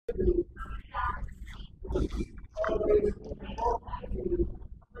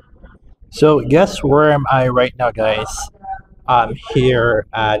So guess where am I right now, guys? I'm here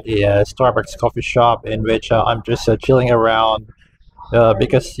at a Starbucks coffee shop in which I'm just chilling around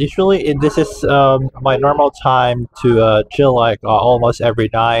because usually this is my normal time to chill like almost every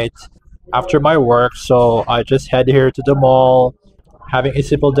night after my work. So I just head here to the mall, having a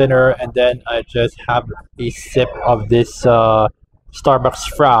simple dinner, and then I just have a sip of this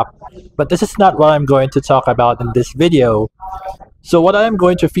Starbucks frap. But this is not what I'm going to talk about in this video. So what I'm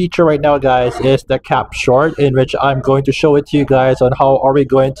going to feature right now, guys, is the Capshort, in which I'm going to show it to you guys on how are we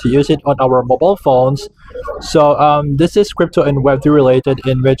going to use it on our mobile phones. So this is crypto and Web3 related,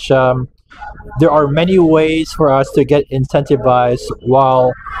 in which there are many ways for us to get incentivized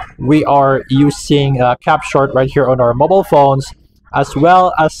while we are using Capshort right here on our mobile phones, as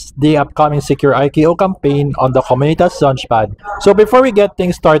well as the upcoming Secure IKO campaign on the Comunitas Launchpad. So before we get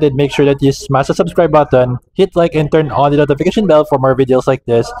things started, make sure that you smash the subscribe button, hit like, and turn on the notification bell for more videos like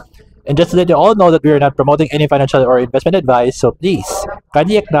this. And just to let you all know that we are not promoting any financial or investment advice, so please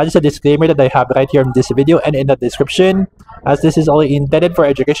kindly acknowledge the disclaimer that I have right here in this video and in the description, as this is only intended for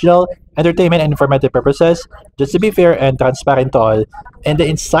educational, entertainment, and informative purposes, just to be fair and transparent to all. And the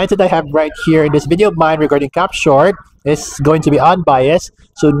insights that I have right here in this video of mine regarding Capshort is going to be unbiased,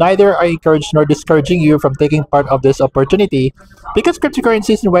 so neither are encouraged nor discouraging you from taking part of this opportunity, because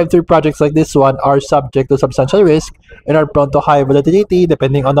cryptocurrencies and Web3 projects like this one are subject to substantial risk and are prone to high volatility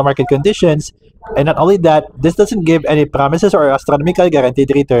depending on the market conditions. And not only that, this doesn't give any promises or astronomical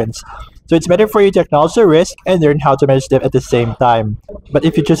guaranteed returns. So it's better for you to acknowledge the risk and learn how to manage them at the same time. But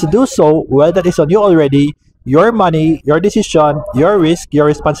if you choose to do so, well, that is on you already. Your money, your decision, your risk, your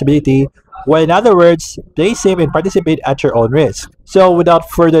responsibility. Well, in other words, play safe and participate at your own risk. So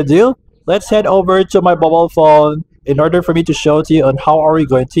without further ado, let's head over to my mobile phone in order for me to show to you on how are we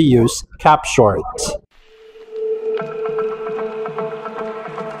going to use Capshort.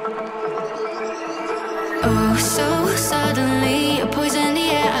 Oh, so suddenly you're poison the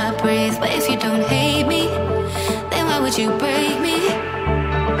air I breathe. But if you don't hate me, then why would you break me?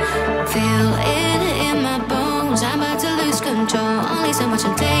 Feel it in my bones, I'm about to lose control. Only so much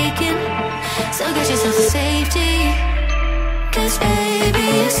I'm taking, so get yourself to safety. Cause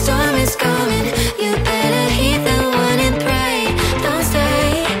baby, a storm is coming. You better heed the warning, pray. Don't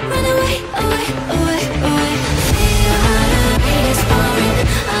stay, run away, away, away, away. Feel how the rain is pouring.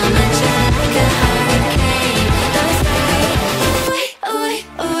 I'm a jet like a hurricane. Don't stay, away, away,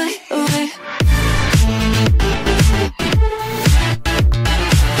 away, away.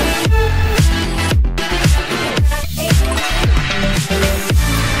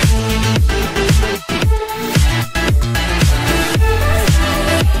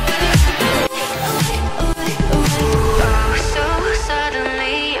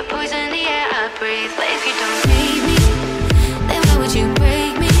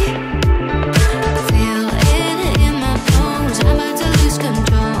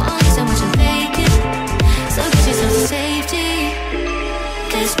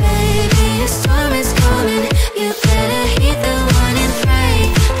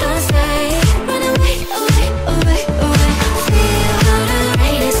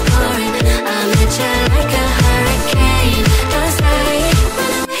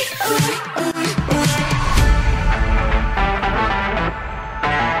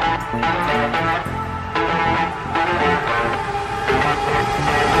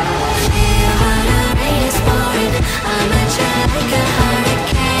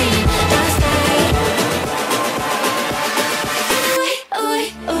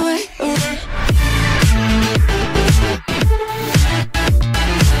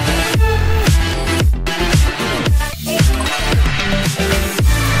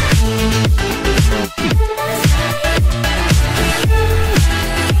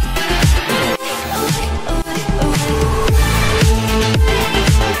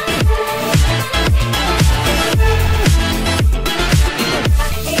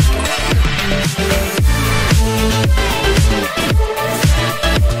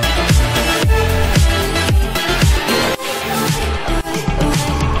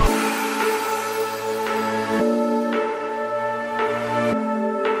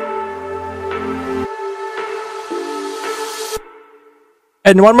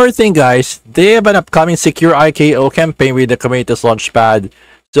 And one more thing, guys, they have an upcoming Secure IKO campaign with the Comunitas Launchpad.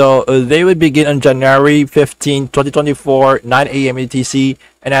 So they will begin on January 15, 2024, 9 a.m. UTC.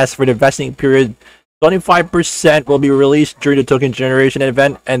 And as for the vesting period, 25% will be released during the token generation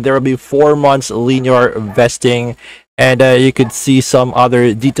event, and there will be 4 months linear vesting. And you could see some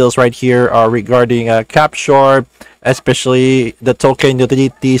other details right here regarding Capshort, especially the token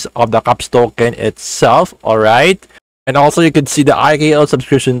utilities of the Caps token itself. All right. And also you can see the IKO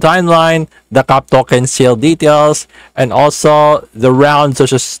subscription timeline, the Cap token sale details, and also the rounds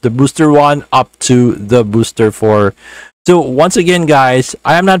such as the booster 1 up to the booster 4. So once again, guys,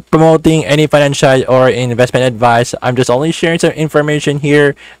 I am not promoting any financial or investment advice. I'm just only sharing some information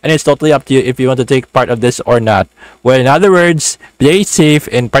here, and it's totally up to you if you want to take part of this or not. Well, in other words, play safe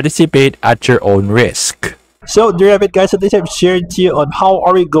and participate at your own risk. So there you have it, guys. So this I've shared to you on how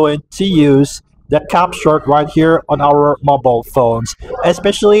are we going to use the Capshort right here on our mobile phones,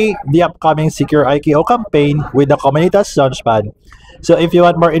 especially the upcoming Secure IKO campaign with the Comunitas Launchpad. So if you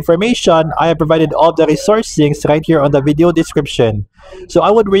want more information, I have provided all the resource links right here on the video description. So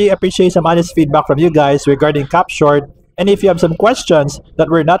I would really appreciate some honest feedback from you guys regarding Capshort, and if you have some questions that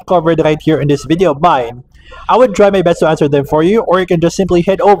were not covered right here in this video of mine, I would try my best to answer them for you, or you can just simply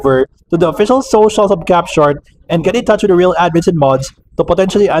head over to the official socials of Capshort and get in touch with the real admins and mods to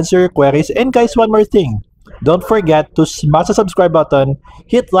potentially answer your queries. And guys, one more thing. Don't forget to smash the subscribe button,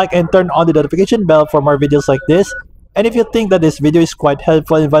 hit like, and turn on the notification bell for more videos like this. And if you think that this video is quite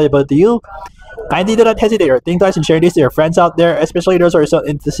helpful and valuable to you, kindly do not hesitate or think twice in sharing this to your friends out there, especially those who are so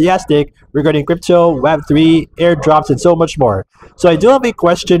enthusiastic regarding crypto, Web3, airdrops, and so much more. So I do have a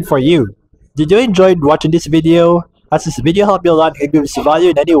question for you. Did you enjoy watching this video? Has this video helped you a lot and gives value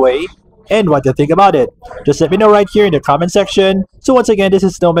in any way? And what do you think about it? Just let me know right here in the comment section. So once again, this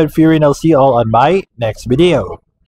is Snowman Fury and I'll see you all on my next video.